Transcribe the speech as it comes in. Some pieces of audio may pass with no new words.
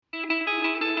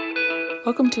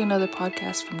Welcome to another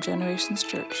podcast from Generations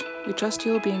Church. We trust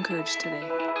you will be encouraged today.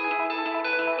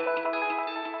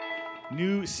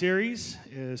 New series,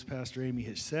 as Pastor Amy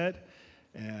has said,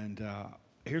 and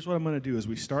here's what I'm going to do as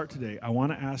we start today. I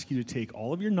want to ask you to take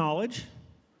all of your knowledge,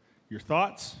 your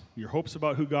thoughts, your hopes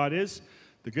about who God is,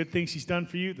 the good things He's done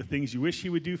for you, the things you wish He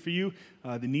would do for you,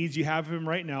 the needs you have of Him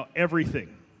right now,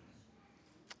 everything.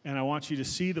 And I want you to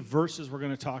see the verses we're going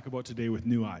to talk about today with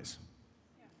new eyes.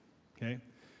 Okay?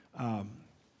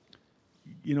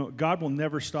 God will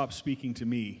never stop speaking to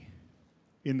me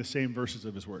in the same verses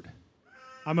of His Word.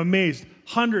 I'm amazed.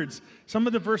 Hundreds. Some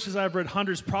of the verses I've read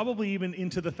hundreds, probably even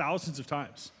into the thousands of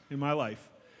times in my life.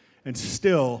 And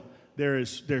still,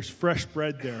 there's fresh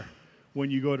bread there when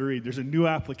you go to read. There's a new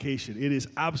application. It is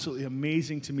absolutely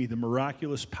amazing to me, the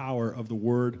miraculous power of the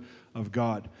Word of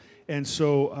God. And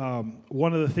so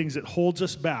one of the things that holds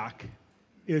us back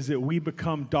is that we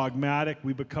become dogmatic,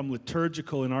 we become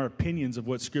liturgical in our opinions of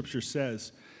what Scripture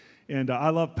says. And I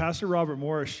love Pastor Robert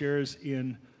Morris shares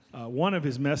in one of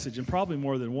his messages, and probably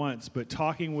more than once, but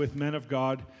talking with men of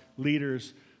God,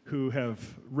 leaders who have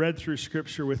read through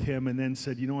Scripture with him and then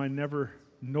said, I never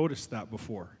noticed that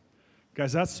before.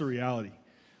 Guys, that's the reality.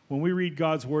 When we read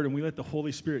God's Word and we let the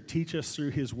Holy Spirit teach us through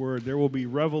His Word, there will be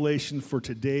revelation for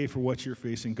today for what you're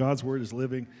facing. God's Word is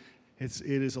living. It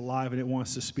is alive, and it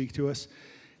wants to speak to us.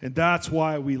 And that's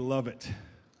why we love it.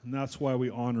 And that's why we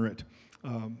honor it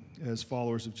as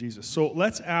followers of Jesus. So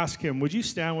let's ask Him. Would you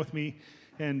stand with me?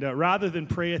 And rather than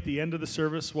pray at the end of the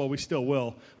service, well, we still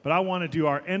will, but I want to do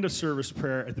our end of service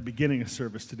prayer at the beginning of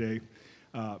service today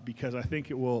because I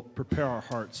think it will prepare our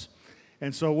hearts.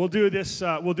 And so we'll do this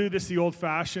the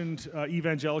old-fashioned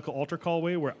evangelical altar call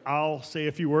way, where I'll say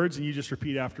a few words and you just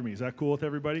repeat after me. Is that cool with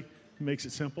everybody? It makes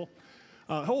it simple.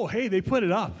 Hey, they put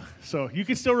it up. So you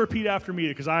can still repeat after me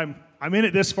because I'm in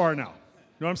it this far now.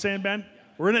 You know what I'm saying, Ben?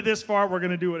 We're in it this far. We're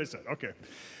going to do what I said. Okay.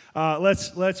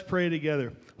 Let's pray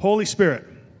together. Holy Spirit,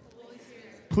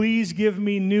 please give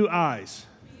me new eyes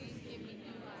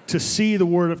to see the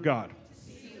Word of God.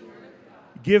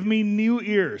 Give me new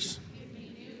ears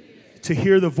to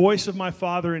hear the voice of my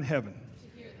Father in heaven.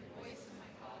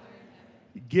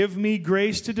 Give me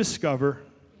grace to discover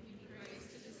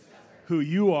who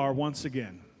you are once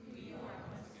again.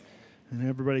 And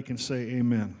everybody can say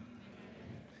amen.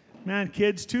 Man,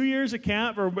 kids, 2 years of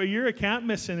camp or a year of camp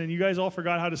missing, and you guys all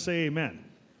forgot how to say amen.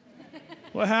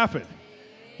 What happened?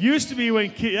 Used to be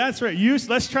when kids, that's right.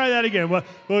 Let's try that again. Well,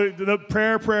 the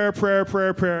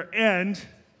prayer, end,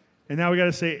 and now we got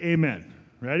to say amen.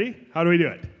 Ready? How do we do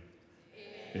it?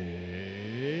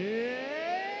 Amen.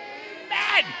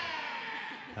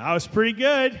 That was pretty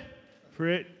good.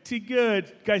 Pretty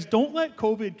good. Guys, don't let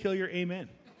COVID kill your amen.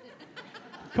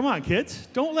 Come on, kids.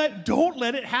 Don't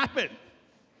let it happen.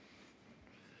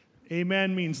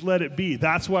 Amen means let it be.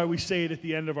 That's why we say it at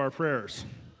the end of our prayers.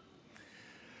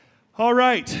 All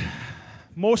right.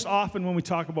 Most often when we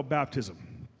talk about baptism,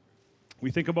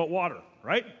 we think about water,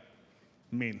 right?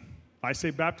 I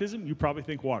say baptism, you probably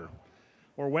think water.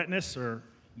 Or wetness, or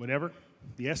whatever.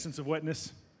 The essence of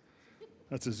wetness.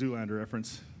 That's a Zoolander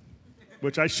reference,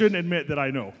 which I shouldn't admit that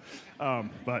I know.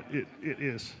 But it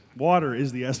is. Water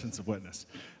is the essence of wetness.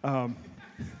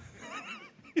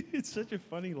 It's such a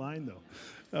funny line, though.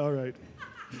 All right.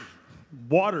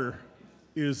 Water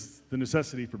is the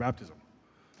necessity for baptism.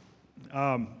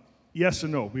 Yes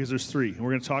and no, because there's three. And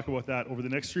we're going to talk about that over the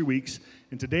next 3 weeks.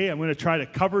 And today I'm going to try to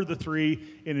cover the three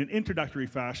in an introductory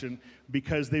fashion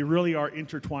because they really are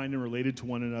intertwined and related to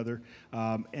one another.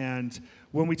 And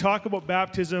when we talk about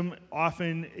baptism,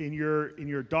 often in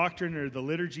your doctrine or the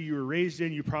liturgy you were raised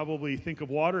in, you probably think of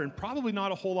water, and probably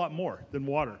not a whole lot more than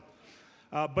water.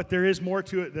 But there is more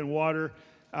to it than water.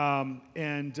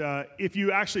 If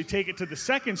you actually take it to the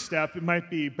second step, it might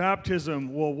be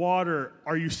baptism, well, water,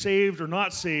 are you saved or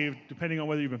not saved, depending on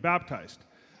whether you've been baptized?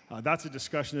 That's a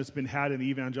discussion that's been had in the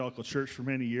evangelical church for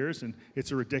many years, and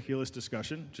it's a ridiculous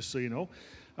discussion, just so you know.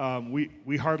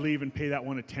 We hardly even pay that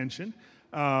one attention.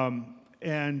 You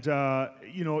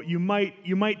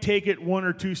might take it 1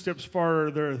 or 2 steps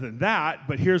farther than that,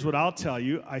 but here's what I'll tell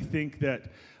you. I think that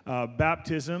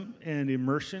baptism and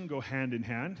immersion go hand in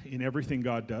hand in everything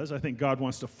God does. I think God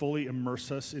wants to fully immerse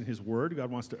us in His Word.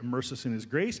 God wants to immerse us in His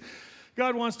grace.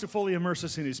 God wants to fully immerse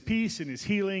us in His peace, in His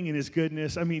healing, in His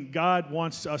goodness. God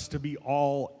wants us to be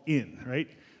all in, right?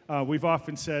 We've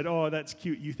often said, oh, that's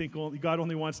cute. You think God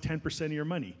only wants 10% of your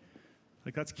money.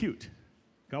 That's cute.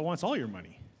 God wants all your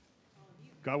money.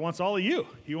 God wants all of you.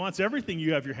 He wants everything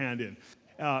you have your hand in.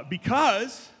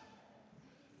 Because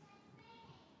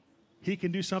He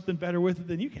can do something better with it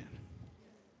than you can.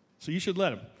 So you should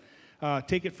let Him.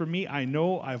 Take it from me, I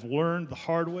know I've learned the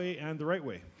hard way and the right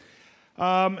way.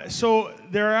 So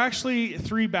there are actually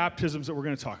 3 baptisms that we're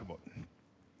going to talk about.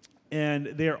 And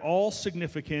they're all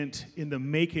significant in the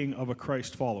making of a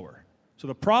Christ follower. So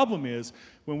the problem is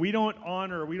when we don't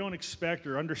honor, we don't expect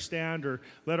or understand or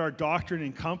let our doctrine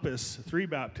encompass 3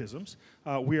 baptisms,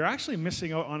 we are actually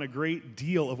missing out on a great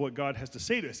deal of what God has to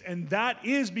say to us. And that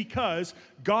is because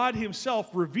God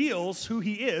himself reveals who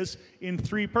he is in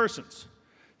 3 persons.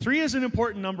 3 is an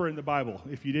important number in the Bible,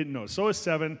 if you didn't know. So is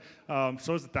 7,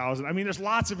 so is 1,000. I mean, there's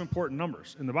lots of important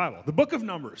numbers in the Bible. The book of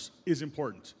Numbers is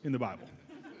important in the Bible.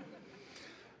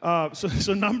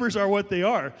 So numbers are what they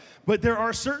are. But there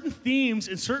are certain themes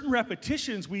and certain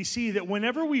repetitions we see that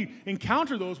whenever we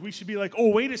encounter those, we should be like, oh,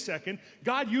 wait a second.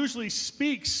 God usually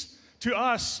speaks to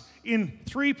us in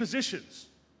 3 positions.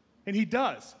 And he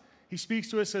does. He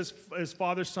speaks to us as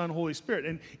Father, Son, Holy Spirit.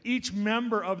 And each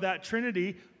member of that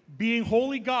Trinity, being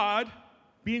holy God,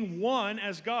 being one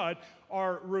as God,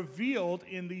 are revealed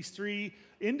in these 3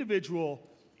 individual,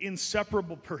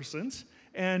 inseparable persons.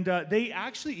 And they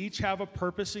actually each have a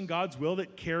purpose in God's will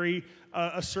that carry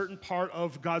a certain part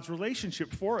of God's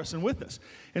relationship for us and with us.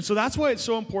 And so that's why it's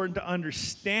so important to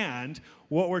understand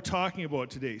what we're talking about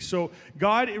today. So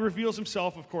God reveals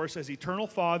himself, of course, as eternal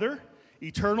Father,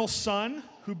 eternal Son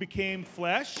who became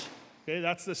flesh. Okay,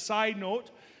 that's the side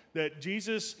note, that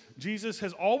Jesus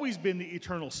has always been the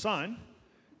eternal Son.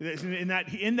 In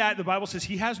that the Bible says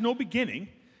he has no beginning.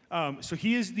 So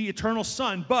he is the eternal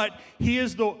Son, but he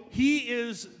is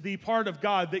the part of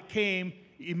God that came,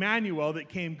 Emmanuel, that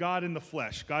came God in the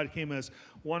flesh. God came as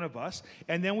one of us.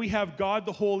 And then we have God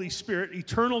the Holy Spirit,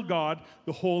 eternal God,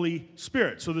 the Holy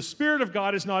Spirit. So the Spirit of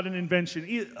God is not an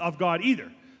invention of God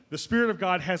either. The Spirit of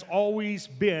God has always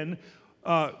been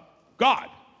God.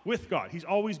 With God. He's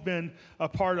always been a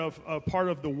part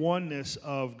of the oneness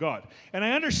of God. And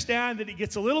I understand that it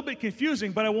gets a little bit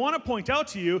confusing, but I want to point out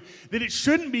to you that it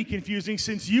shouldn't be confusing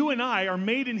since you and I are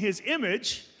made in his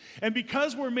image, and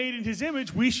because we're made in his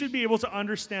image, we should be able to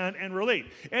understand and relate.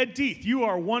 Ed Deeth, you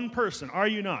are one person, are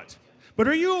you not? But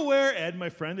are you aware, Ed, my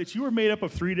friend, that you are made up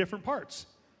of 3 different parts?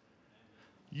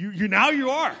 Now you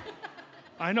are.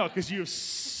 I know, because you have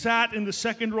sat in the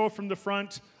second row from the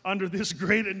front under this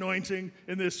great anointing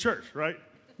in this church, right?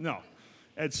 No.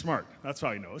 Ed's smart. That's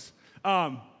how he knows.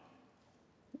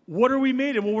 What are we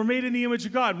made in? Well, we're made in the image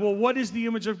of God. Well, what is the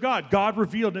image of God? God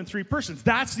revealed in 3 persons.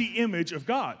 That's the image of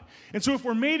God. And so if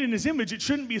we're made in his image, it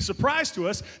shouldn't be a surprise to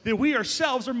us that we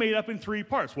ourselves are made up in 3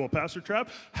 parts. Well, Pastor Trav,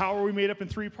 how are we made up in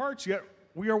 3 parts? Yet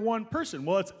we are one person.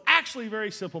 Well, it's actually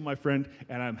very simple, my friend,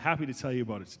 and I'm happy to tell you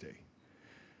about it today.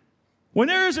 When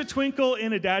there is a twinkle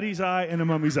in a daddy's eye and a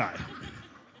mummy's eye,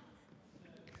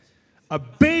 a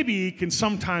baby can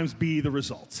sometimes be the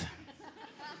result.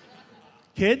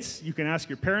 Kids, you can ask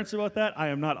your parents about that. I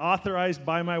am not authorized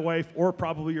by my wife or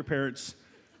probably your parents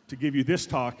to give you this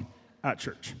talk at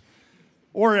church.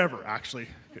 Or ever, actually,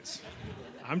 because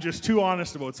I'm just too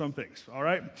honest about some things, all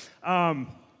right? It's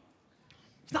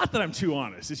not that I'm too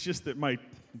honest. It's just that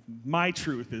my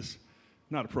truth is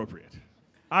not appropriate.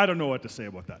 I don't know what to say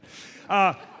about that.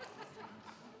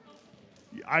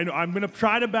 I'm going to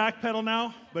try to backpedal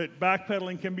now, but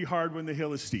backpedaling can be hard when the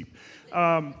hill is steep.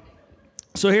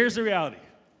 So here's the reality.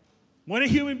 When a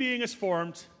human being is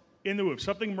formed in the womb,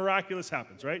 something miraculous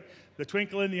happens, right? The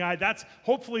twinkle in the eye,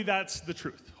 hopefully that's the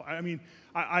truth. I mean,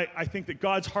 I think that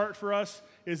God's heart for us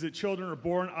is that children are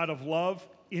born out of love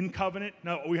in covenant.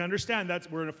 Now, we understand that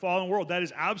we're in a fallen world. That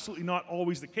is absolutely not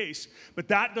always the case, but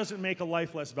that doesn't make a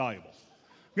life less valuable.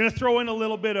 I'm going to throw in a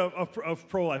little bit of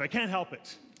pro-life. I can't help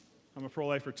it. I'm a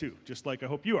pro-lifer too, just like I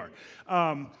hope you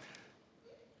are.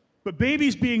 But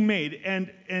babies being made,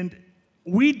 and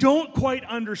we don't quite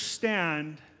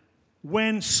understand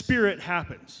when spirit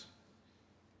happens.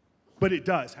 But it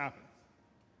does happen.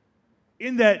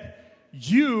 In that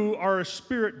you are a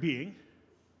spirit being,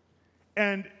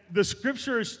 and the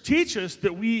scriptures teach us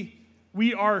that we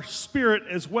are spirit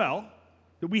as well,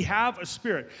 that we have a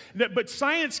spirit. But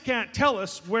science can't tell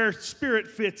us where spirit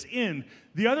fits in.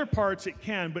 The other parts it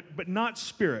can, but not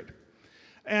spirit.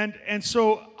 And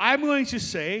so I'm going to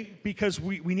say, because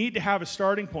we need to have a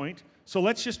starting point, so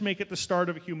let's just make it the start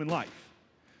of a human life.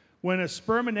 When a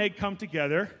sperm and egg come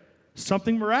together,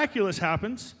 something miraculous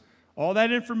happens, all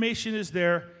that information is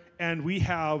there, and we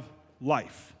have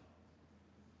life.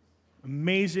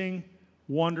 Amazing,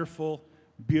 wonderful,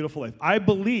 beautiful life. I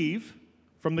believe,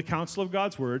 from the counsel of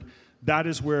God's word, that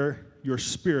is where your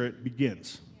spirit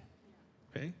begins.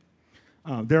 Okay?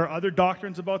 There are other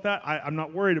doctrines about that. I'm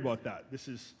not worried about that.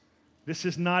 This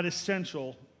is not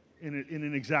essential in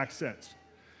an exact sense.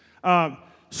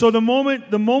 So the moment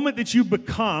that you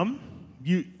become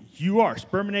You are.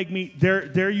 Sperm and egg meet,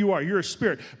 there you are. You're a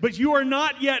spirit. But you are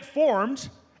not yet formed,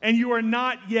 and you are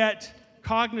not yet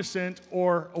cognizant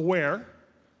or aware,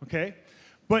 okay?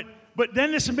 But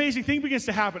then this amazing thing begins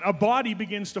to happen. A body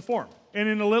begins to form. And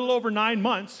in a little over 9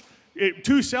 months,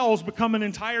 2 cells become an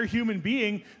entire human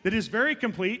being that is very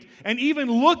complete and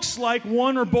even looks like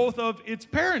one or both of its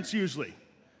parents usually.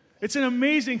 It's an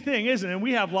amazing thing, isn't it? And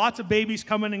we have lots of babies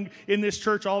coming in this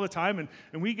church all the time,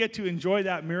 and we get to enjoy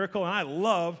that miracle. And I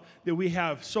love that we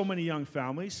have so many young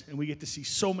families, and we get to see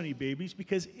so many babies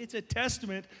because it's a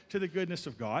testament to the goodness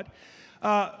of God.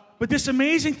 But this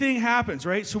amazing thing happens,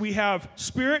 right? So we have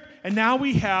spirit, and now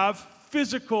we have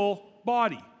physical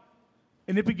body.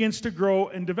 And it begins to grow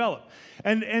and develop.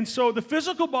 And so the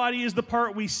physical body is the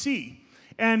part we see.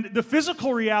 And the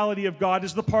physical reality of God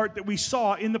is the part that we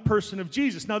saw in the person of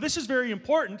Jesus. Now, this is very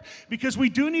important because we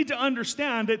do need to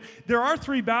understand that there are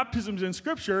 3 baptisms in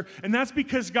Scripture, and that's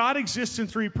because God exists in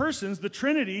 3 persons, the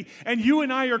Trinity, and you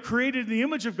and I are created in the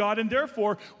image of God, and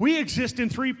therefore we exist in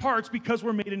 3 parts because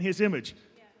we're made in His image.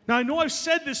 Now, I know I've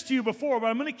said this to you before, but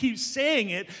I'm going to keep saying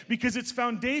it because it's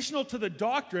foundational to the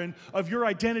doctrine of your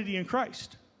identity in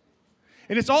Christ.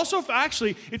 And it's also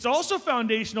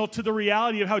foundational to the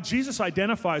reality of how Jesus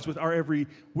identifies with our every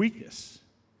weakness.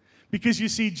 Because you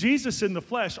see, Jesus in the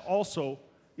flesh also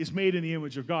is made in the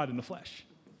image of God in the flesh.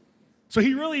 So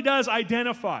He really does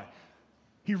identify.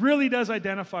 He really does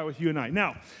identify with you and I.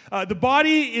 Now, the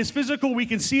body is physical. We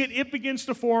can see it. It begins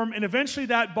to form. And eventually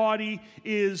that body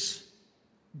is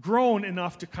grown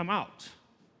enough to come out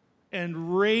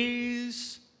and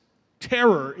raise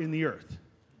terror in the earth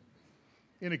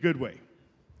in a good way.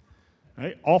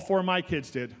 Right? All 4 of my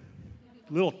kids did.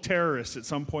 Little terrorists at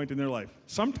some point in their life.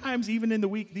 Sometimes even in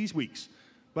these weeks.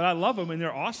 But I love them and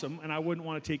they're awesome and I wouldn't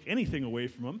want to take anything away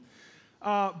from them.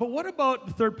 But what about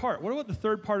the third part? What about the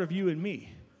third part of you and me?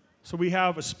 So we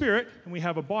have a spirit and we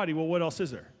have a body. Well, what else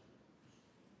is there?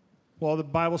 Well, the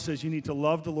Bible says you need to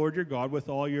love the Lord your God with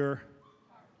all your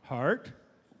heart,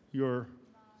 your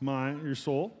mind, your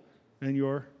soul, and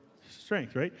your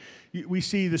strength, right? We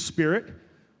see the spirit,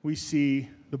 we see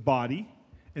the body,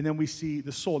 and then we see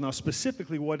the soul. Now,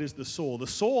 specifically, what is the soul? The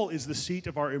soul is the seat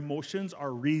of our emotions,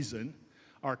 our reason,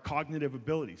 our cognitive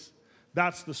abilities.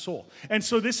 That's the soul. And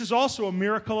so this is also a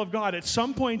miracle of God. At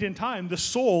some point in time, the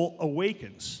soul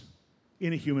awakens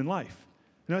in a human life.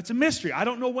 Now, it's a mystery. I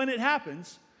don't know when it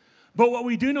happens. But what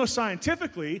we do know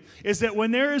scientifically is that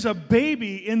when there is a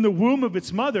baby in the womb of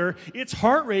its mother, its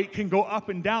heart rate can go up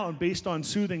and down based on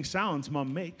soothing sounds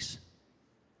mom makes.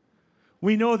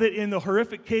 We know that in the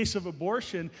horrific case of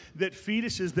abortion, that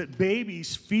fetuses, that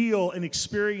babies feel and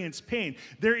experience pain.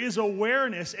 There is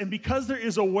awareness, and because there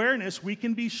is awareness, we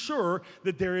can be sure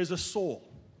that there is a soul.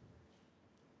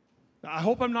 Now, I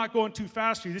hope I'm not going too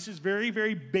fast here. This is very,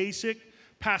 very basic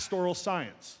pastoral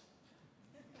science.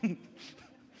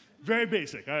 Very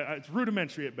basic. It's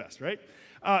rudimentary at best, right?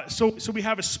 So we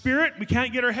have a spirit. We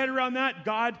can't get our head around that.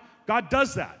 God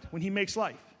does that when He makes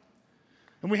life.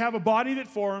 And we have a body that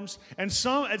forms, and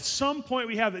at some point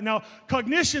we have it. Now,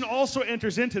 cognition also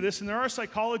enters into this, and there are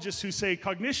psychologists who say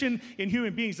cognition in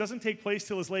human beings doesn't take place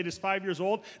till as late as 5 years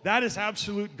old. That is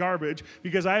absolute garbage,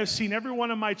 because I have seen every one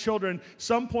of my children,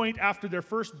 some point after their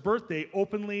first birthday,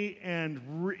 openly and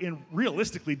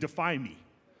realistically defy me.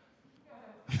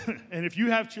 And if you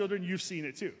have children, you've seen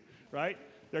it too, right?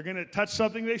 They're going to touch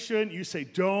something they shouldn't. You say,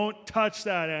 "Don't touch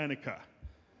that, Annika."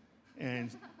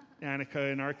 And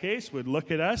Annika, in our case, would look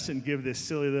at us and give this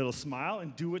silly little smile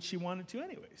and do what she wanted to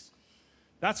anyways.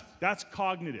 That's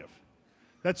cognitive.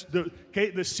 That's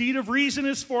the seed of reason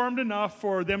is formed enough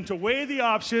for them to weigh the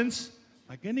options.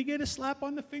 Am I going to get a slap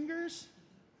on the fingers?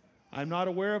 I'm not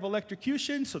aware of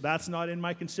electrocution, so that's not in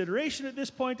my consideration at this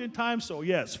point in time. So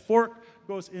yes, fork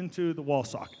goes into the wall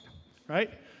socket, right?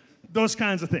 Those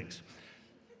kinds of things.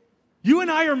 You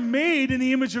and I are made in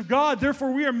the image of God,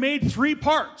 therefore we are made 3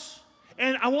 parts.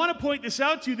 And I want to point this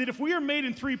out to you, that if we are made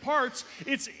in 3 parts,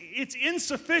 it's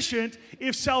insufficient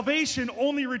if salvation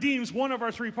only redeems one of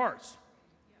our 3 parts.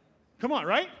 Come on,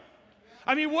 right?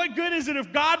 I mean, what good is it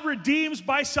if God redeems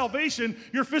by salvation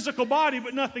your physical body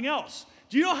but nothing else?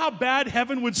 Do you know how bad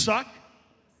heaven would suck?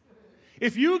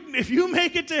 If you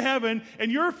make it to heaven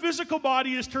and your physical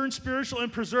body is turned spiritual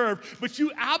and preserved, but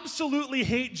you absolutely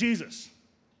hate Jesus,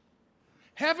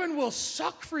 heaven will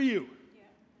suck for you.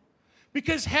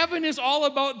 Because heaven is all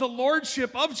about the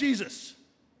lordship of Jesus.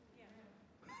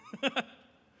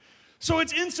 So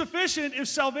it's insufficient if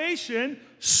salvation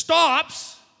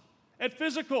stops at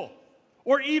physical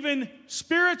or even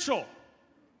spiritual.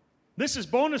 This is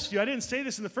bonus to you. I didn't say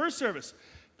this in the first service.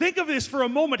 Think of this for a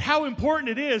moment, how important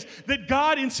it is that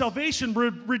God in salvation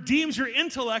redeems your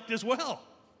intellect as well.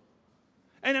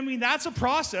 And I mean, that's a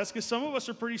process, because some of us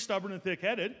are pretty stubborn and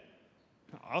thick-headed.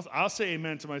 I'll say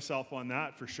amen to myself on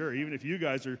that for sure, even if you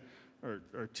guys are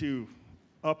too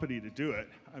uppity to do it.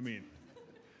 I mean,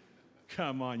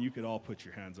 come on, you could all put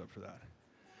your hands up for that.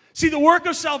 See, the work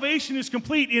of salvation is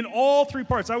complete in all three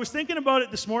parts. I was thinking about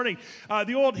it this morning.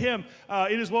 The old hymn,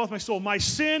 "It is well with my soul." My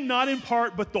sin, not in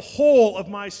part, but the whole of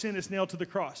my sin is nailed to the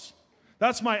cross.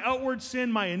 That's my outward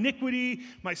sin, my iniquity,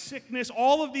 my sickness.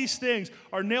 All of these things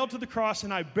are nailed to the cross,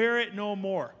 and I bear it no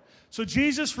more. So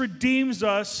Jesus redeems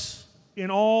us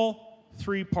in all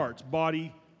three parts: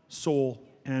 body, soul,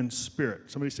 and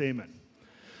spirit. Somebody say amen.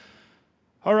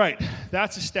 All right,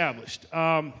 that's established.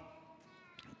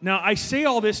 Now, I say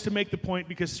all this to make the point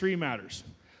because three matters.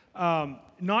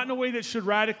 Not in a way that should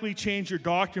radically change your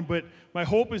doctrine, but my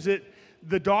hope is that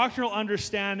the doctrinal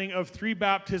understanding of three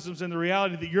baptisms and the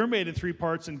reality that you're made in three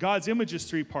parts and God's image is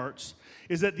three parts,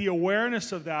 is that the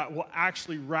awareness of that will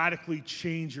actually radically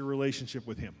change your relationship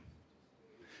with Him.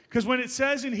 Because when it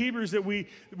says in Hebrews that we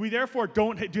therefore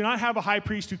do not have a high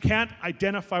priest who can't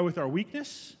identify with our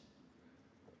weakness,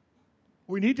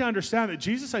 we need to understand that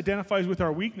Jesus identifies with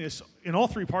our weakness in all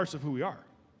three parts of who we are.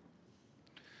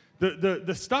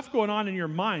 The stuff going on in your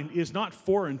mind is not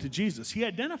foreign to Jesus. He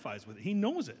identifies with it. He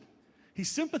knows it. He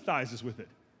sympathizes with it.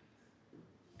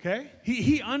 Okay?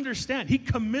 He understands. He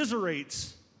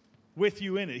commiserates with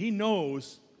you in it. He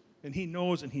knows, and He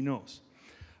knows, and He knows.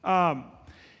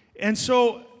 And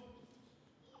so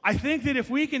I think that if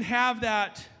we can have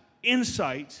that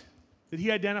insight that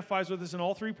He identifies with us in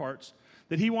all three parts,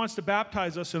 that He wants to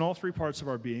baptize us in all three parts of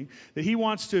our being, that He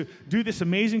wants to do this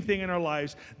amazing thing in our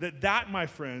lives, that, my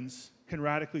friends, can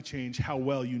radically change how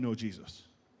well you know Jesus.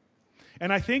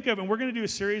 And I think of, and we're going to do a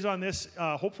series on this,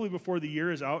 hopefully before the year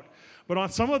is out, but on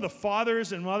some of the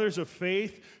fathers and mothers of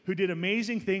faith who did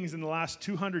amazing things in the last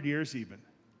 200 years even.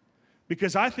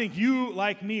 Because I think you,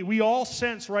 like me, we all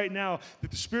sense right now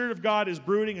that the Spirit of God is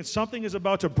brooding and something is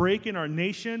about to break in our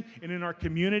nation and in our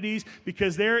communities,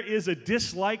 because there is a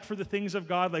dislike for the things of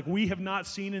God like we have not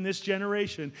seen in this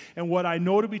generation. And what I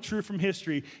know to be true from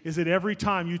history is that every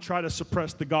time you try to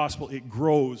suppress the gospel, it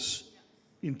grows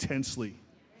intensely.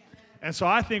 And so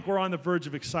I think we're on the verge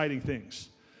of exciting things.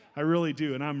 I really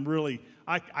do. And I'm really,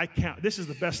 I can't, this is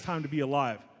the best time to be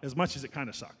alive, as much as it kind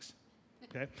of sucks.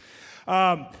 Okay?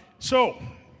 So,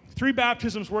 three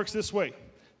baptisms works this way.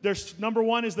 There's number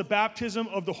one is the baptism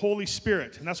of the Holy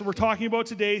Spirit. And that's what we're talking about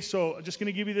today. So I'm just going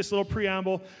to give you this little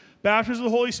preamble. Baptism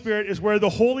of the Holy Spirit is where the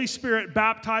Holy Spirit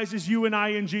baptizes you and I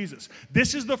in Jesus.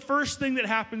 This is the first thing that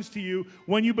happens to you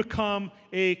when you become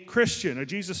a Christian, a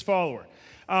Jesus follower.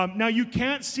 Now, you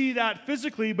can't see that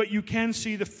physically, but you can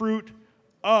see the fruit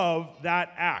of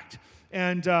that act.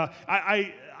 And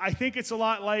I think it's a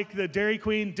lot like the Dairy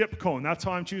Queen dip cone. That's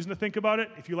how I'm choosing to think about it.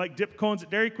 If you like dip cones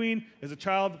at Dairy Queen, as a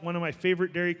child, one of my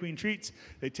favorite Dairy Queen treats,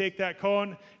 they take that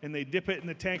cone and they dip it in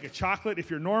the tank of chocolate.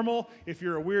 If you're normal, if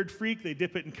you're a weird freak, they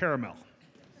dip it in caramel.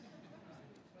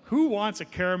 Who wants a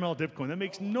caramel dip cone? That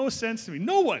makes no sense to me.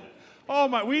 No one. Oh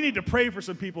my, we need to pray for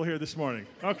some people here this morning.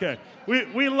 Okay.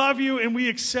 We love you and we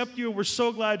accept you. We're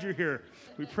so glad you're here.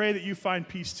 We pray that you find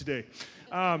peace today.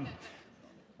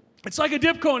 It's like a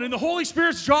dip cone, and the Holy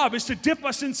Spirit's job is to dip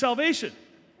us in salvation.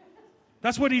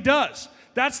 That's what He does.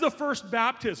 That's the first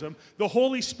baptism. The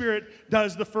Holy Spirit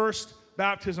does the first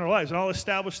baptism in our lives, and I'll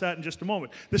establish that in just a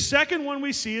moment. The second one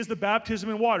we see is the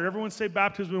baptism in water. Everyone say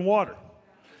baptism in water.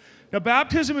 Now,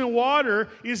 baptism in water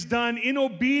is done in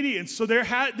obedience, so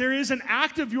there is an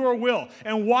act of your will.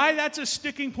 And why that's a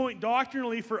sticking point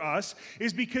doctrinally for us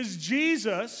is because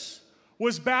Jesus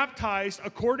was baptized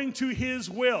according to His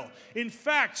will. In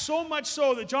fact, so much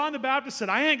so that John the Baptist said,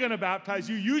 I ain't going to baptize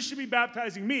you. You should be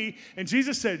baptizing me. And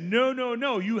Jesus said,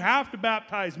 no, you have to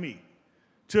baptize me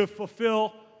to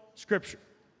fulfill Scripture.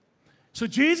 So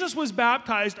Jesus was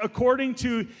baptized according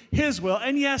to His will.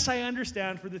 And yes, I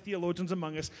understand for the theologians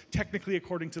among us, technically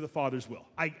according to the Father's will.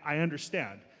 I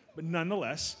understand. But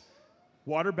nonetheless,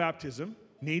 water baptism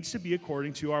needs to be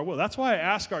according to our will. That's why I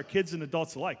ask our kids and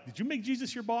adults alike, did you make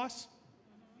Jesus your boss?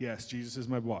 Yes, Jesus is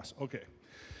my boss. Okay.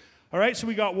 All right, so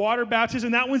we got water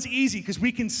baptism. That one's easy because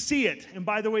we can see it. And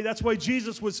by the way, that's why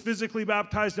Jesus was physically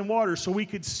baptized in water, so we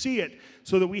could see it,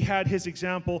 so that we had His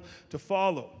example to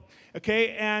follow.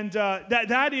 Okay, and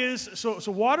that is, so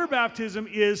water baptism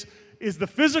is the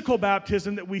physical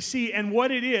baptism that we see. And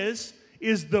what it is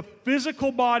the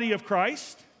physical body of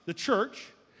Christ, the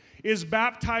church, is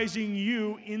baptizing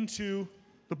you into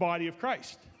the body of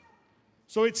Christ.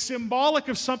 So it's symbolic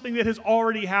of something that has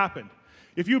already happened.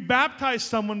 If you baptize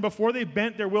someone before they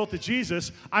bent their will to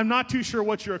Jesus, I'm not too sure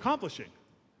what you're accomplishing.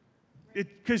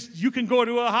 Because you can go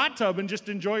to a hot tub and just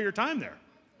enjoy your time there,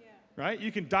 right?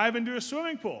 You can dive into a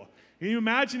swimming pool. Can you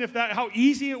imagine how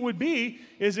easy it would be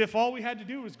is if all we had to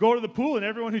do was go to the pool and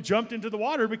everyone who jumped into the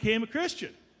water became a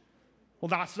Christian? Well,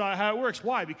 that's not how it works.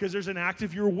 Why? Because there's an act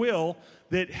of your will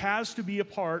that has to be a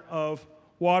part of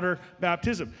water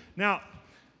baptism. Now,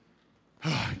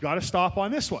 got to stop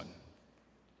on this one.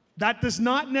 That does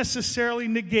not necessarily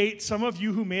negate some of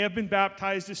you who may have been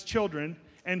baptized as children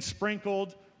and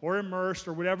sprinkled or immersed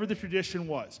or whatever the tradition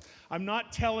was. I'm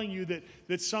not telling you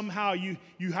that somehow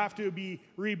you have to be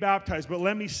rebaptized, but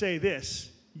let me say this.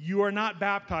 You are not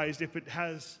baptized if it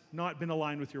has not been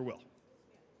aligned with your will.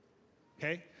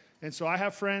 Okay? And so I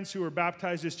have friends who were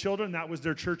baptized as children. That was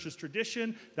their church's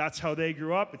tradition. That's how they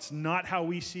grew up. It's not how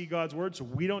we see God's word, so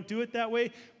we don't do it that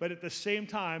way. But at the same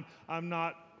time, I'm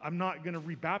not going to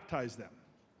rebaptize them.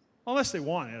 Unless they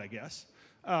want it, I guess.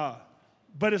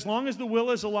 But as long as the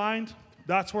will is aligned,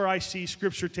 that's where I see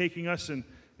Scripture taking us, and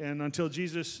until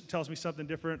Jesus tells me something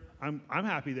different, I'm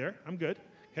happy there. I'm good,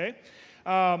 okay?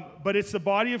 But it's the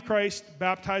body of Christ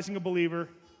baptizing a believer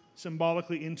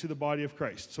symbolically into the body of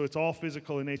Christ. So it's all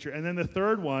physical in nature. And then the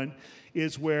third one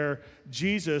is where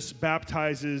Jesus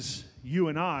baptizes you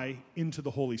and I into the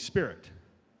Holy Spirit.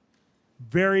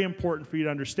 Very important for you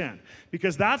to understand,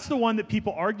 because that's the one that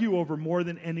people argue over more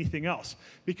than anything else.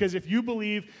 Because if you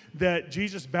believe that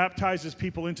Jesus baptizes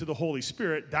people into the Holy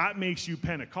Spirit, that makes you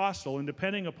Pentecostal, and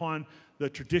depending upon the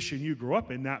tradition you grew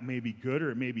up in, that may be good or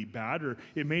it may be bad, or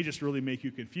it may just really make you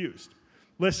confused.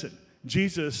 Listen,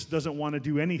 Jesus doesn't want to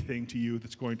do anything to you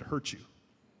that's going to hurt you.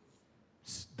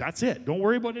 That's it. Don't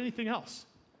worry about anything else.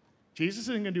 Jesus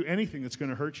isn't going to do anything that's going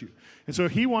to hurt you. And so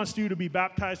he wants you to be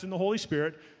baptized in the Holy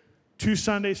Spirit. 2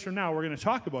 Sundays from now, we're going to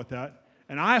talk about that.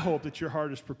 And I hope that your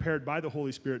heart is prepared by the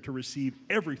Holy Spirit to receive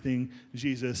everything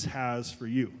Jesus has for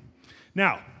you.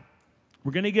 Now,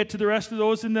 we're going to get to the rest of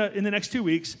those in the next 2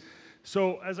 weeks.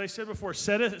 So, as I said before,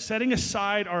 setting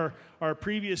aside our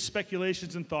previous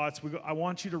speculations and thoughts, I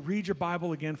want you to read your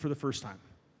Bible again for the first time.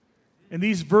 And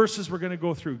these verses we're going to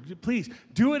go through. Please,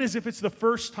 do it as if it's the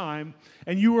first time,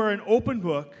 and you are an open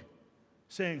book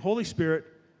saying, Holy Spirit,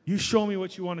 you show me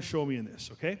what you want to show me in this,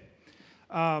 okay?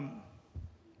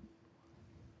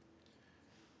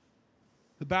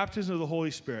 The baptism of the Holy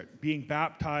Spirit, being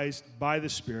baptized by the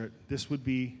Spirit, this would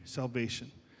be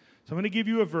salvation. So I'm going to give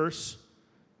you a verse.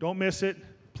 Don't miss it.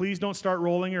 Please don't start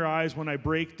rolling your eyes when I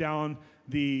break down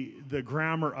the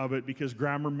grammar of it, because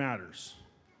grammar matters.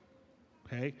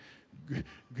 Okay?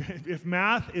 If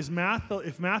math is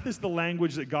the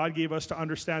language that God gave us to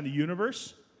understand the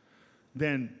universe,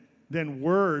 then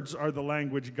words are the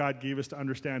language God gave us to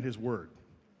understand his word.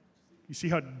 You see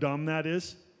how dumb that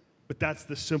is? But that's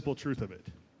the simple truth of it.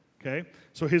 Okay?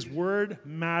 So his word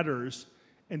matters,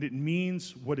 and it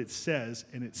means what it says,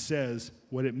 and it says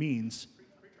what it means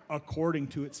according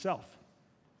to itself.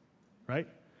 Right?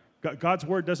 God's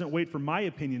word doesn't wait for my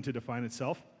opinion to define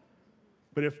itself.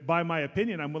 But if by my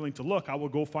opinion I'm willing to look, I will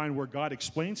go find where God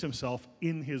explains himself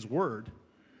in his word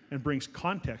and brings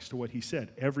context to what he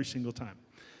said every single time.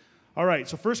 All right,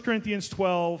 so 1 Corinthians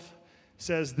 12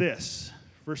 says this,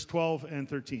 verse 12 and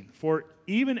 13. For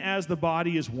even as the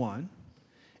body is one,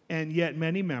 and yet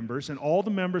many members, and all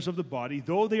the members of the body,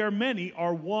 though they are many,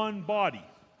 are one body,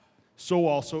 so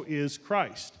also is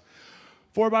Christ.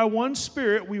 For by one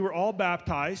Spirit we were all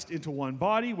baptized into one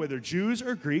body, whether Jews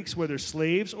or Greeks, whether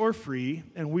slaves or free,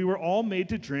 and we were all made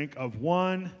to drink of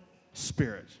one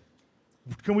Spirit.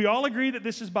 Can we all agree that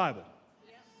this is Bible?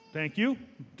 Yes. Thank you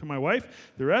to my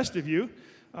wife. The rest of you,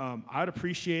 I'd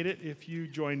appreciate it if you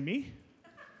joined me.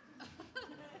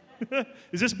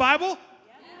 Is this Bible?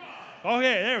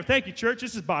 Okay, there. Thank you, church.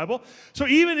 This is Bible. So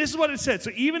this is what it said.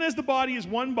 So even as the body is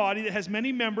one body that has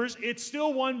many members, it's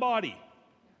still one body.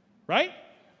 Right?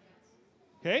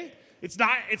 Okay? It's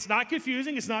not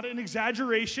confusing. It's not an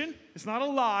exaggeration. It's not a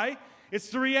lie. It's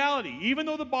the reality. Even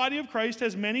though the body of Christ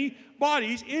has many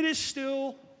bodies, it is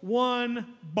still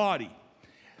one body.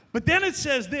 But then it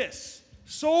says this,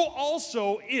 so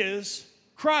also is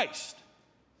Christ.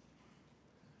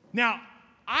 Now,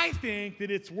 I think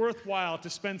that it's worthwhile to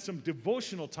spend some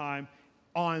devotional time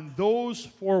on those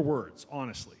 4 words,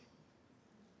 honestly.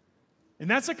 And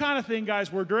that's the kind of thing,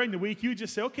 guys, where during the week you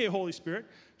just say, okay, Holy Spirit,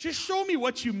 just show me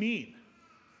what you mean.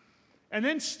 And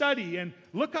then study and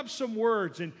look up some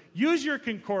words and use your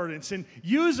concordance and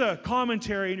use a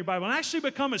commentary in your Bible and actually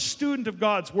become a student of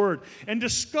God's Word and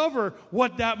discover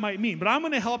what that might mean. But I'm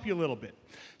going to help you a little bit.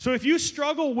 So if you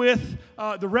struggle with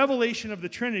the revelation of the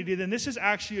Trinity, then this is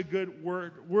actually a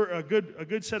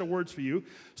good set of words for you.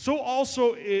 So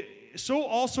also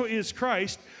is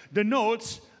Christ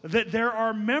denotes that there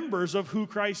are members of who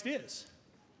Christ is.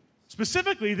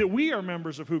 Specifically, that we are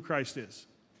members of who Christ is.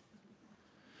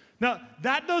 Now,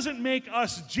 that doesn't make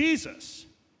us Jesus,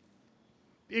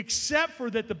 except for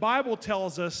that the Bible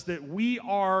tells us that we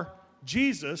are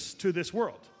Jesus to this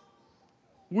world.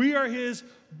 We are his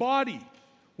body.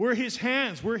 We're his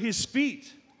hands. We're his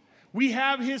feet. We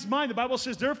have his mind. The Bible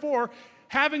says, therefore,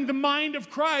 having the mind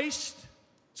of Christ,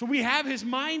 so we have his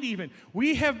mind even.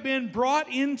 We have been brought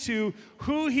into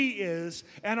who he is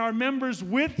and are members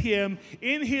with him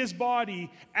in his body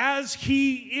as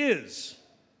he is.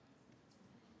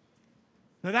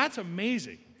 Now that's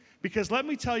amazing, because let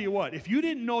me tell you what, if you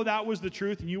didn't know that was the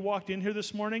truth and you walked in here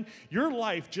this morning, your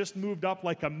life just moved up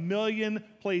like 1,000,000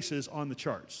 places on the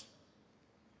charts.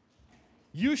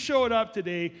 You showed up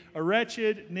today a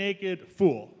wretched, naked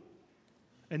fool,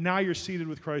 and now you're seated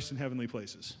with Christ in heavenly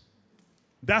places.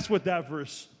 That's what that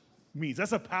verse means.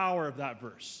 That's the power of that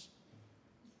verse.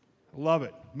 I love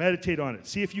it. Meditate on it.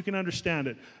 See if you can understand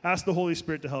it. Ask the Holy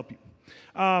Spirit to help you.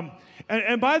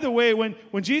 And by the way, when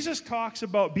Jesus talks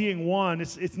about being one,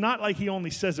 it's not like he only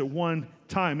says it one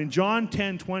time. In John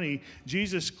 10:20,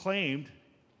 Jesus claimed,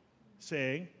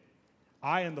 saying,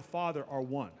 I and the Father are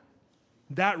one.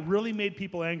 That really made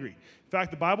people angry. In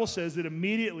fact, the Bible says that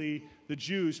immediately the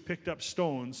Jews picked up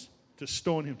stones to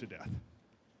stone him to death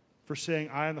for saying,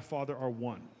 I and the Father are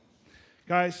one.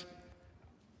 Guys,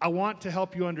 I want to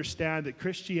help you understand that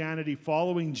Christianity,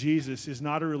 following Jesus, is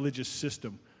not a religious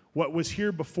system. What was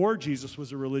here before Jesus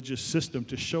was a religious system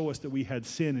to show us that we had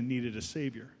sin and needed a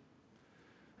Savior.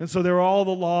 And so there are all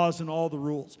the laws and all the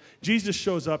rules. Jesus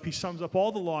shows up, he sums up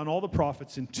all the law and all the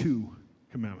prophets in 2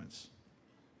 commandments,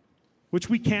 which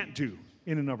we can't do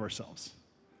in and of ourselves.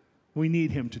 We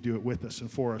need him to do it with us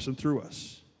and for us and through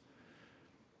us.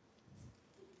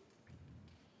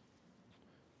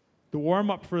 The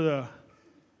warm-up for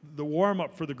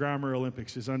the Grammar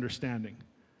Olympics is understanding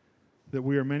that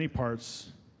we are many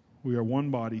parts. We are one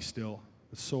body still,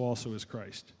 but so also is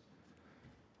Christ.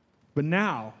 But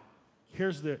now,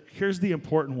 here's the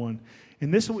important one.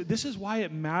 And this is why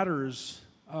it matters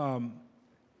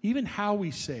even how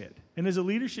we say it. And as a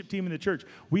leadership team in the church,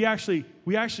 we actually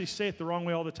say it the wrong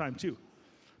way all the time too.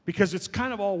 Because it's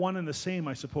kind of all one and the same,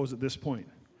 I suppose, at this point.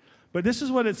 But this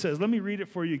is what it says. Let me read it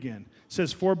for you again. It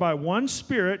says, for by one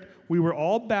Spirit we were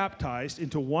all baptized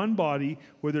into one body,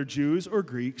 whether Jews or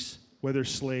Greeks, whether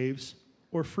slaves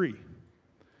or free.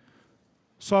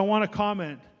 So I want to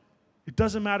comment, it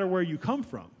doesn't matter where you come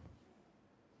from.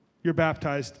 You're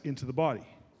baptized into the body.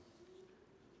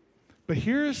 But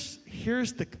here's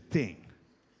the thing.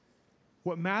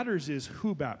 What matters is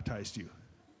who baptized you.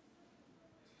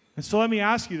 And so let me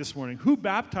ask you this morning, who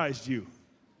baptized you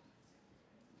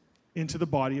into the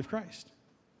body of Christ?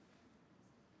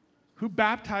 Who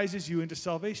baptizes you into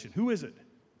salvation? Who is it?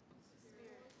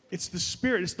 It's the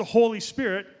Spirit. It's the Holy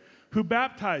Spirit who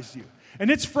baptized you. And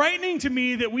it's frightening to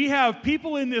me that we have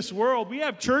people in this world, we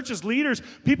have churches, leaders,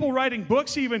 people writing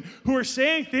books even, who are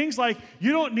saying things like,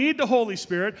 you don't need the Holy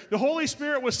Spirit. The Holy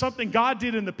Spirit was something God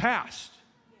did in the past.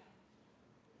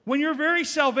 When your very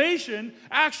salvation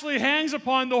actually hangs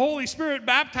upon the Holy Spirit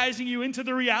baptizing you into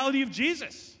the reality of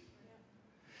Jesus.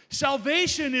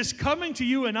 Salvation is coming to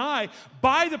you and I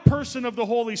by the person of the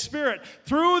Holy Spirit,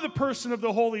 through the person of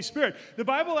the Holy Spirit. The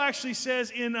Bible actually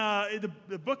says in the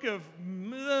book of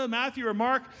Matthew or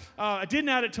Mark, I didn't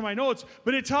add it to my notes,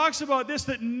 but it talks about this,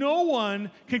 that no one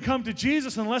can come to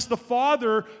Jesus unless the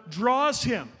Father draws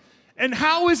him. And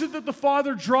how is it that the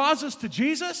Father draws us to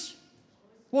Jesus?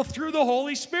 Well, through the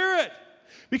Holy Spirit.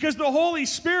 Because the Holy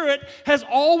Spirit has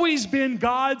always been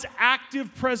God's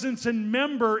active presence and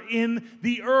member in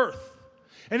the earth.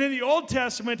 And in the Old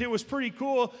Testament, it was pretty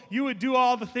cool. You would do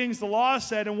all the things the law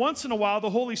said, and once in a while, the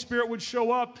Holy Spirit would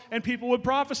show up and people would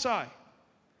prophesy.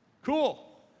 Cool.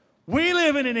 We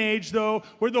live in an age, though,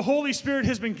 where the Holy Spirit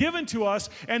has been given to us,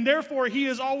 and therefore He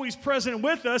is always present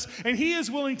with us, and He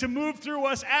is willing to move through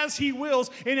us as He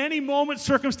wills in any moment,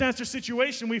 circumstance, or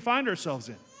situation we find ourselves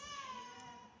in.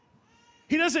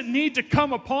 He doesn't need to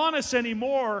come upon us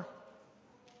anymore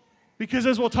because,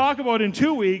 as we'll talk about in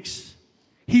 2 weeks,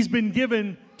 He's been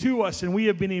given to us and we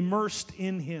have been immersed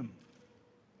in Him.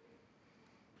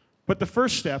 But the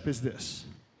first step is this,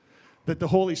 that the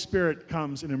Holy Spirit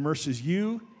comes and immerses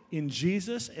you in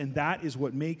Jesus, and that is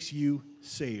what makes you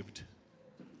saved.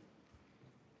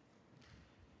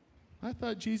 I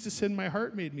thought Jesus in my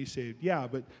heart made me saved. Yeah,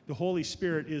 but the Holy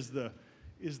Spirit is the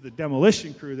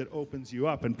demolition crew that opens you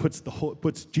up and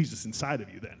puts Jesus inside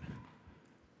of you then.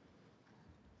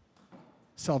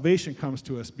 Salvation comes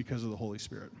to us because of the Holy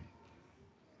Spirit.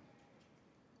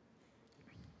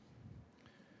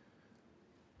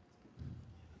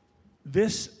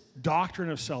 This doctrine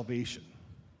of salvation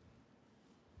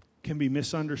can be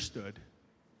misunderstood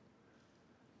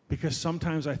because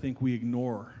sometimes I think we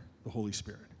ignore the Holy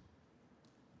Spirit.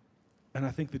 And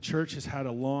I think the church has had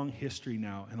a long history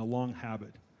now and a long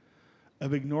habit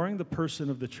of ignoring the person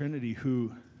of the Trinity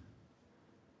who,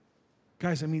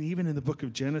 guys, I mean, even in the book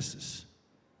of Genesis,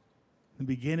 in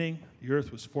the beginning, the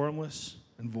earth was formless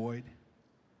and void,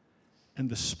 and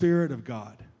the Spirit of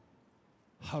God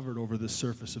hovered over the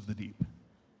surface of the deep.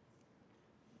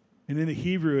 And in the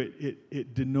Hebrew,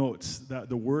 it denotes that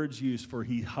the words used for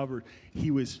he hovered,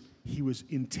 he was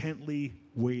intently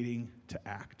waiting to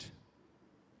act.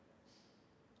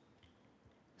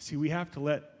 See, we have to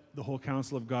let the whole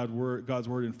counsel of God's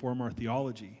word inform our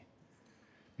theology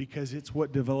because it's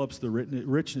what develops the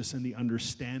richness and the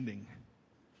understanding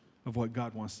of what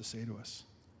God wants to say to us.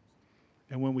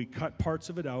 And when we cut parts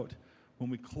of it out, when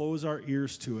we close our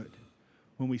ears to it,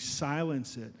 when we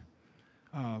silence it,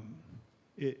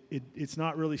 it's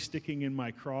not really sticking in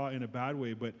my craw in a bad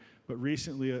way, but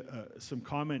recently some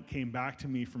comment came back to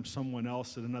me from someone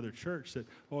else at another church that,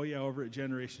 oh yeah, over at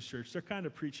Generations Church, they're kind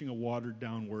of preaching a watered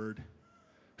down word.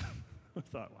 I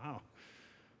thought, wow,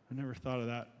 I never thought of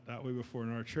that way before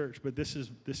in our church. But this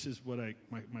is what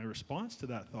my response to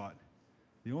that thought.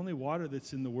 The only water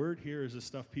that's in the word here is the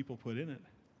stuff people put in it.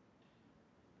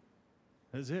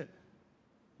 That's it.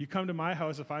 You come to my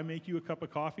house, if I make you a cup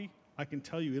of coffee, I can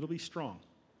tell you it'll be strong.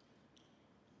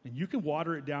 And you can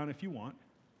water it down if you want.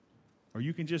 Or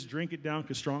you can just drink it down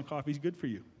because strong coffee is good for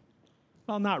you.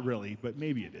 Well, not really, but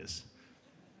maybe it is.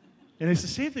 And it's the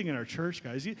same thing in our church,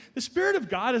 guys. The Spirit of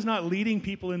God is not leading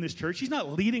people in this church. He's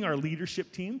not leading our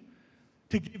leadership team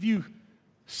to give you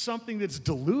something that's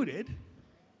diluted.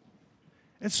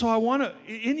 And so I want to,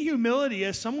 in humility,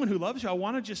 as someone who loves you, I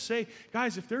want to just say,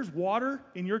 guys, if there's water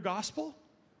in your gospel,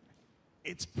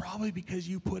 it's probably because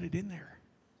you put it in there.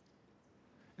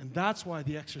 And that's why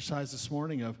the exercise this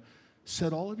morning of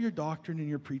set all of your doctrine and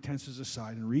your pretenses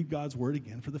aside and read God's word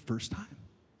again for the first time.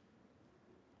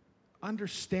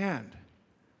 Understand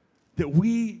that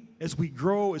we, as we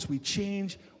grow, as we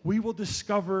change, we will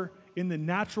discover in the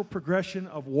natural progression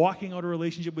of walking out a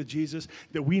relationship with Jesus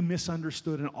that we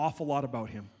misunderstood an awful lot about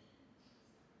him.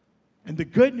 And the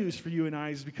good news for you and I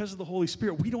is because of the Holy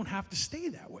Spirit, we don't have to stay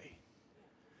that way.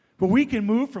 But we can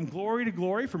move from glory to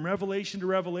glory, from revelation to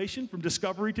revelation, from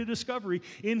discovery to discovery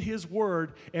in his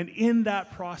word. And in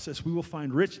that process, we will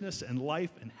find richness and life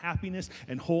and happiness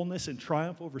and wholeness and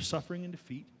triumph over suffering and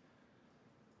defeat.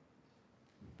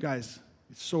 Guys,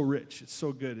 it's so rich, it's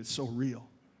so good, it's so real.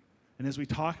 And as we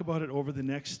talk about it over the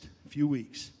next few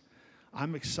weeks,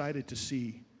 I'm excited to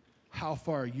see how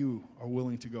far you are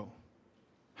willing to go,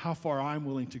 how far I'm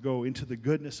willing to go into the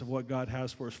goodness of what God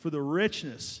has for us, for the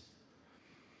richness.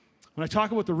 When I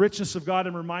talk about the richness of God,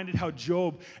 I'm reminded how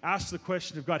Job asked the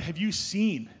question of God, have you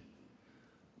seen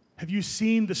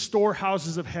the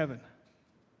storehouses of heaven?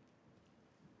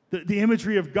 The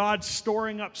imagery of God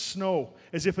storing up snow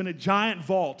as if in a giant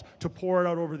vault to pour it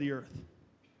out over the earth.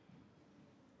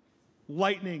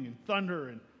 Lightning and thunder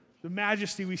and the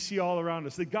majesty we see all around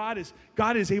us. That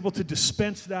God is able to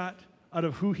dispense that out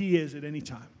of who he is at any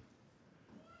time.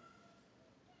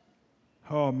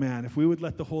 Oh man, if we would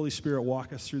let the Holy Spirit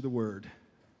walk us through the word,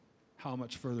 how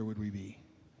much further would we be?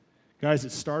 Guys,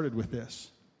 it started with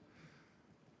this.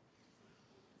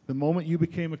 The moment you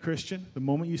became a Christian, the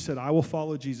moment you said, I will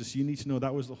follow Jesus, you need to know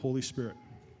that was the Holy Spirit.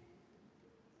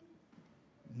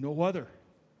 No other.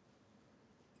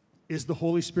 Is the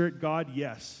Holy Spirit God?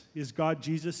 Yes. Is God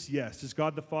Jesus? Yes. Is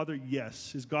God the Father?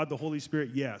 Yes. Is God the Holy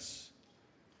Spirit? Yes.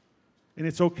 And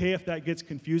it's okay if that gets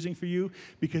confusing for you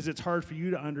because it's hard for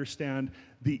you to understand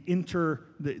the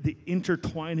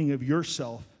intertwining of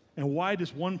yourself. And why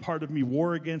does one part of me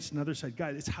war against another side?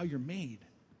 God, it's how you're made.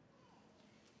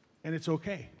 And it's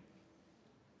okay.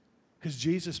 Because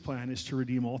Jesus' plan is to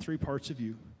redeem all three parts of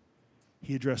you.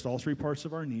 He addressed all three parts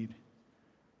of our need,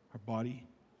 our body,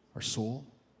 our soul,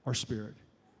 our spirit,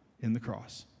 in the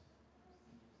cross.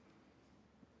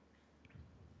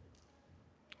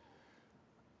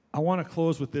 I want to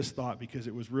close with this thought because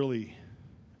it was really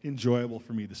enjoyable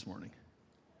for me this morning.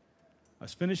 I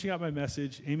was finishing up my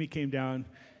message. Amy came down,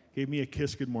 gave me a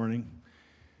kiss good morning.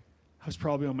 I was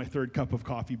probably on my third cup of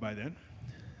coffee by then.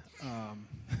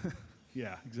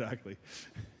 Yeah, exactly.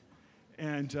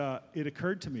 And it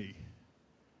occurred to me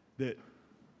that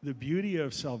the beauty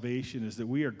of salvation is that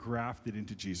we are grafted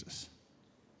into Jesus.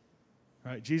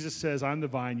 Right? Jesus says, I'm the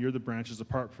vine, you're the branches,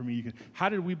 apart from me you can. How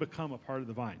did we become a part of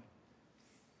the vine?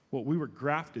 Well, we were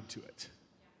grafted to it.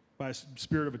 By a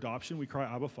spirit of adoption, we cry,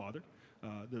 Abba, Father.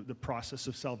 The process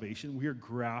of salvation, we are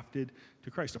grafted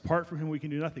to Christ. Apart from him, we can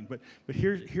do nothing. But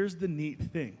here's the neat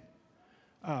thing.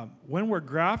 When we're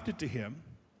grafted to him,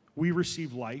 we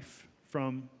receive life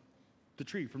from the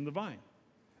tree, from the vine.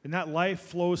 And that life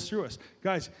flows through us.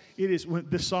 Guys, it is, when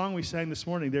the song we sang this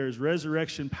morning, there is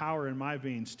resurrection power in my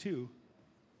veins too.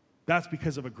 That's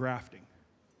because of a grafting.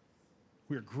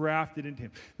 We are grafted into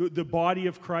him. The body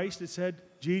of Christ, it said,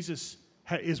 Jesus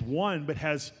is one, but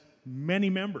has many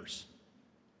members.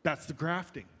 That's the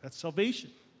grafting. That's salvation.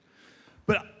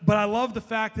 But I love the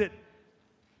fact that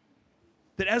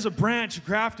as a branch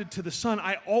grafted to the Son,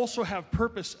 I also have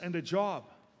purpose and a job.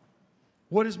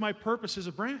 What is my purpose as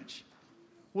a branch?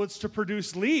 Well, it's to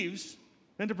produce leaves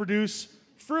and to produce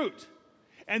fruit.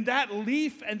 And that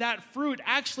leaf and that fruit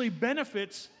actually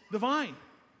benefits the vine.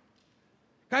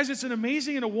 Guys, it's an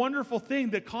amazing and a wonderful thing,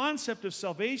 the concept of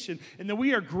salvation, and that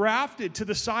we are grafted to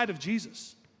the side of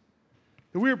Jesus.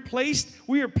 That we are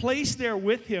placed there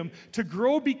with him to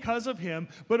grow because of him,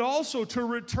 but also to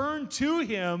return to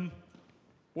him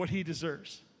what he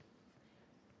deserves.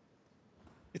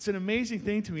 It's an amazing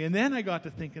thing to me. And then I got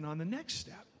to thinking on the next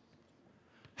step.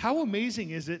 How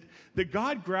amazing is it that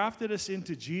God grafted us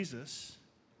into Jesus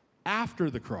after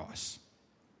the cross?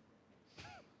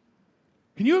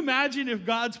 Can you imagine if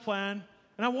God's plan,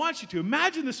 and I want you to,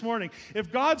 imagine this morning,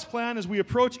 if God's plan as we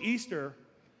approach Easter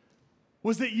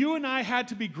was that you and I had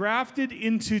to be grafted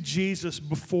into Jesus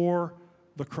before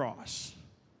the cross.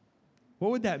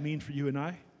 What would that mean for you and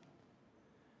I?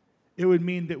 It would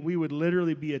mean that we would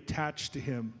literally be attached to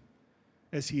him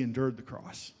as he endured the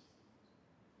cross.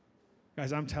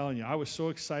 Guys, I'm telling you, I was so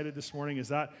excited this morning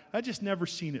I just never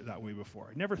seen it that way before.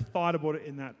 I never thought about it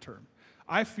in that term.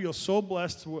 I feel so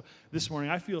blessed this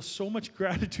morning. I feel so much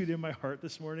gratitude in my heart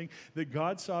this morning that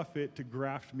God saw fit to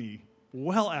graft me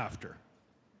well after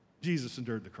Jesus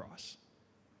endured the cross.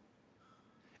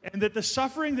 And that the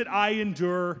suffering that I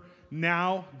endure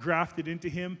now, grafted into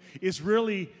him, is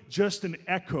really just an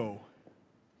echo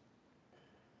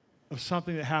of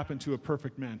something that happened to a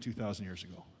perfect man 2,000 years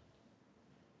ago.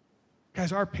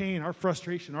 Guys, our pain, our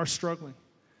frustration, our struggling,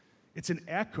 it's an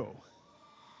echo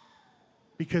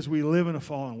because we live in a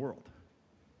fallen world.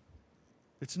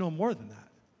 It's no more than that.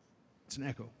 It's an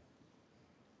echo.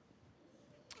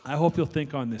 I hope you'll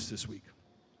think on this week.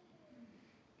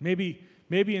 Maybe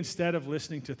instead of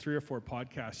listening to 3 or 4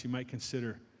 podcasts, you might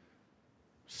consider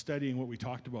studying what we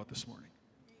talked about this morning.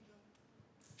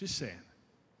 Just saying.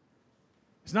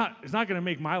 It's not going to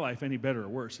make my life any better or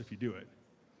worse if you do it.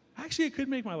 Actually, it could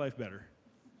make my life better.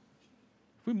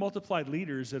 If we multiplied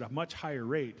leaders at a much higher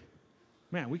rate,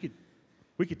 man, we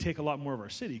could take a lot more of our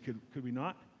city, could we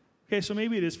not? Okay, so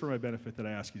maybe it is for my benefit that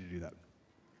I ask you to do that.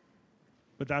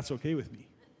 But that's okay with me.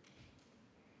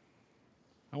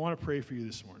 I want to pray for you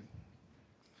this morning.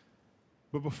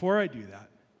 But before I do that,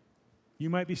 you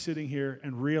might be sitting here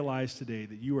and realize today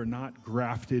that you are not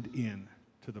grafted in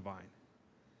to the vine.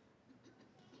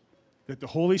 That the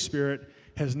Holy Spirit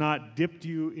has not dipped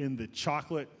you in the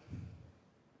chocolate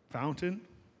fountain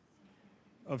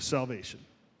of salvation.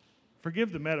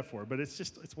 Forgive the metaphor, but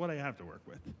it's what I have to work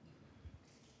with.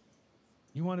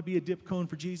 You want to be a dip cone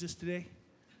for Jesus today?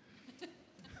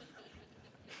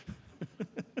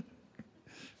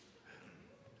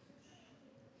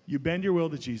 You bend your will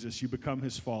to Jesus, you become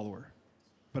his follower.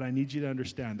 But I need you to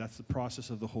understand that's the process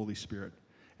of the Holy Spirit.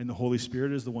 And the Holy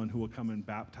Spirit is the one who will come and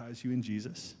baptize you in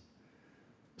Jesus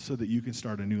so that you can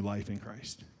start a new life in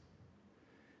Christ.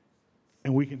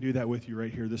 And we can do that with you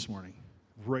right here this morning,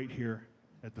 right here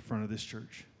at the front of this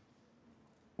church,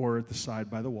 or at the side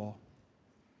by the wall,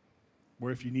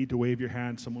 where if you need to wave your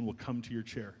hand, someone will come to your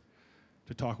chair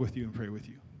to talk with you and pray with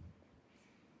you.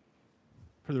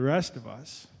 For the rest of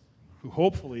us, who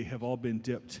hopefully have all been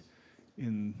dipped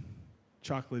in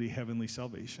chocolatey heavenly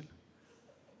salvation,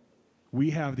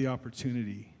 we have the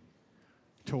opportunity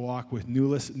to walk with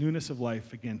newness of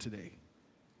life again today.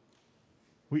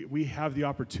 We have the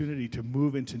opportunity to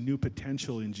move into new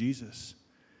potential in Jesus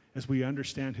as we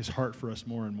understand his heart for us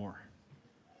more and more.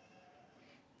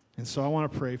 And so I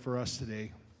want to pray for us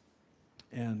today,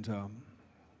 and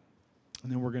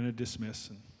then we're going to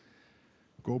dismiss and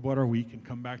go about our week and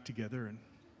come back together. And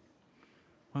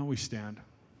why don't we stand?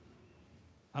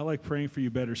 I like praying for you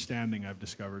better standing, I've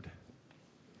discovered.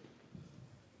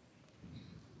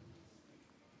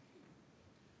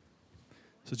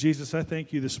 So Jesus, I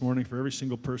thank you this morning for every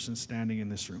single person standing in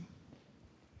this room.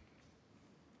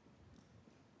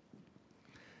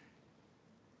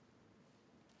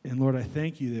 And Lord, I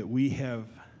thank you that we have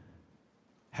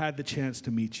had the chance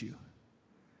to meet you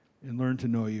and learn to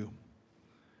know you.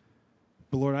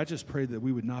 But Lord, I just pray that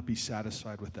we would not be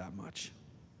satisfied with that much.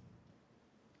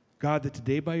 God, that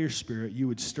today by your Spirit, you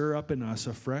would stir up in us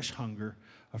a fresh hunger,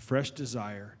 a fresh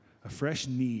desire, a fresh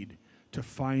need to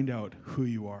find out who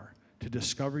you are, to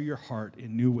discover your heart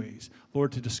in new ways.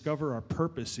 Lord, to discover our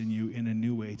purpose in you in a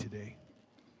new way today.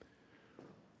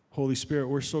 Holy Spirit,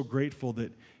 we're so grateful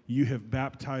that you have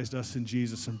baptized us in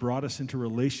Jesus and brought us into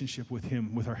relationship with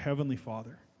him, with our Heavenly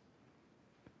Father.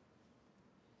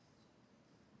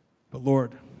 But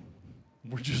Lord,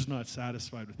 we're just not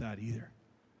satisfied with that either.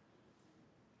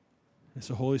 And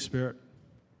so, Holy Spirit,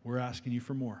 we're asking you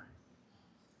for more.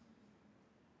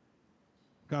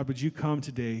 God, would you come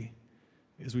today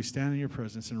as we stand in your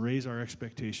presence and raise our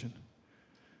expectation?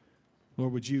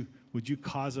 Lord, would you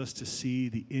cause us to see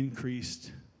the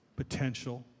increased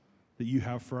potential that you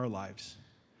have for our lives,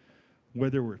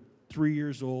 whether we're 3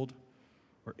 years old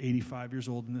or 85 years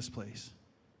old in this place.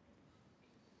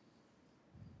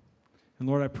 And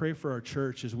Lord, I pray for our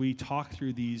church as we talk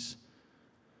through these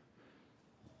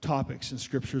topics and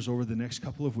scriptures over the next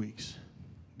couple of weeks,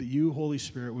 that you, Holy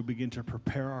Spirit, would begin to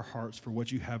prepare our hearts for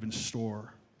what you have in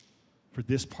store for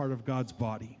this part of God's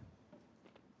body,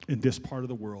 in this part of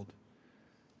the world,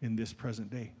 in this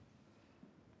present day.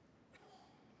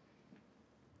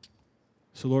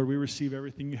 So, Lord, we receive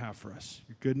everything you have for us,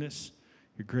 your goodness,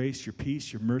 your grace, your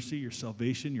peace, your mercy, your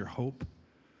salvation, your hope.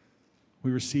 We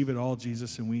receive it all,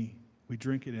 Jesus, and we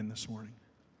drink it in this morning.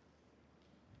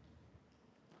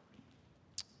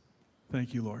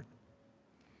 Thank you, Lord.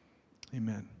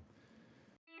 Amen.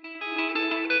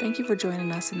 Thank you for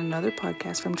joining us in another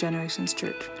podcast from Generations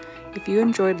Church. If you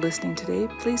enjoyed listening today,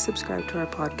 please subscribe to our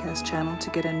podcast channel to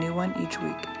get a new one each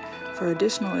week. For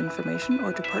additional information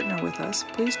or to partner with us,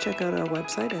 please check out our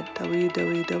website at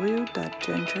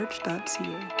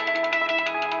www.genchurch.ca.